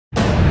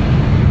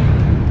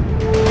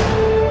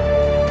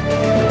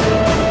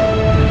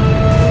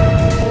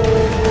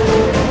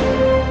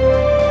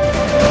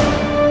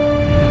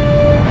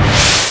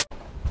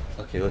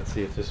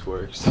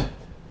works.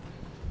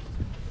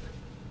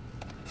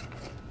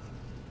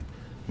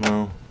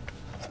 No.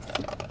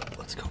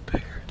 Let's go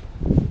bigger.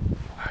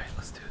 Alright,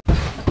 let's do it.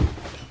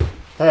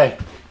 Hey,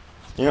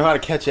 you know how to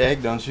catch an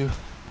egg, don't you?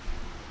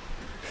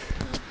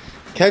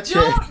 Catch it.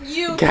 Don't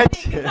you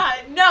catch think it.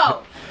 that?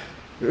 No.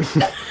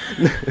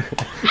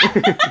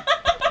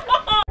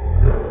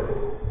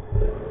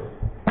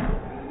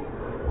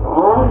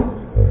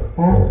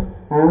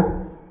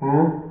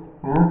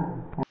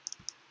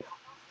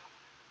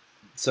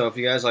 So if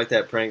you guys like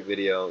that prank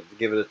video,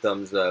 give it a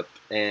thumbs up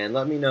and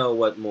let me know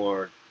what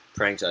more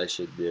pranks I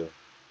should do.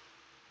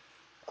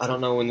 I don't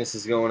know when this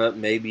is going up,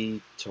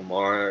 maybe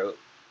tomorrow,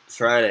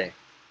 Friday.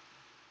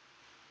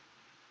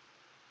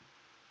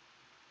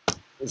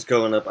 It's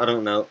going up, I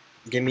don't know.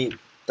 Give me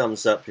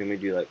thumbs up if you want me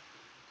to do like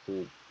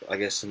cool, I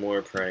guess some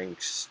more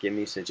pranks. Give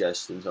me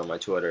suggestions on my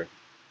Twitter.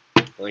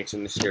 Links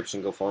in the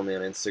description. Go follow me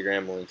on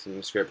Instagram, links in the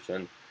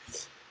description.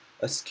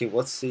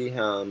 Let's see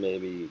how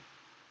maybe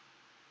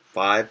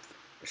 5,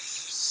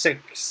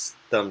 6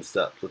 thumbs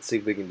up. Let's see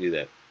if we can do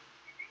that.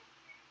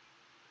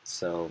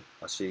 So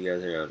I'll see you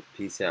guys around.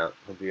 Peace out.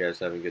 Hope you guys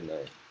have a good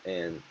night.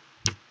 And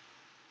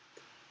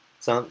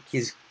so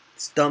he's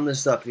thumb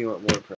this up if you want more.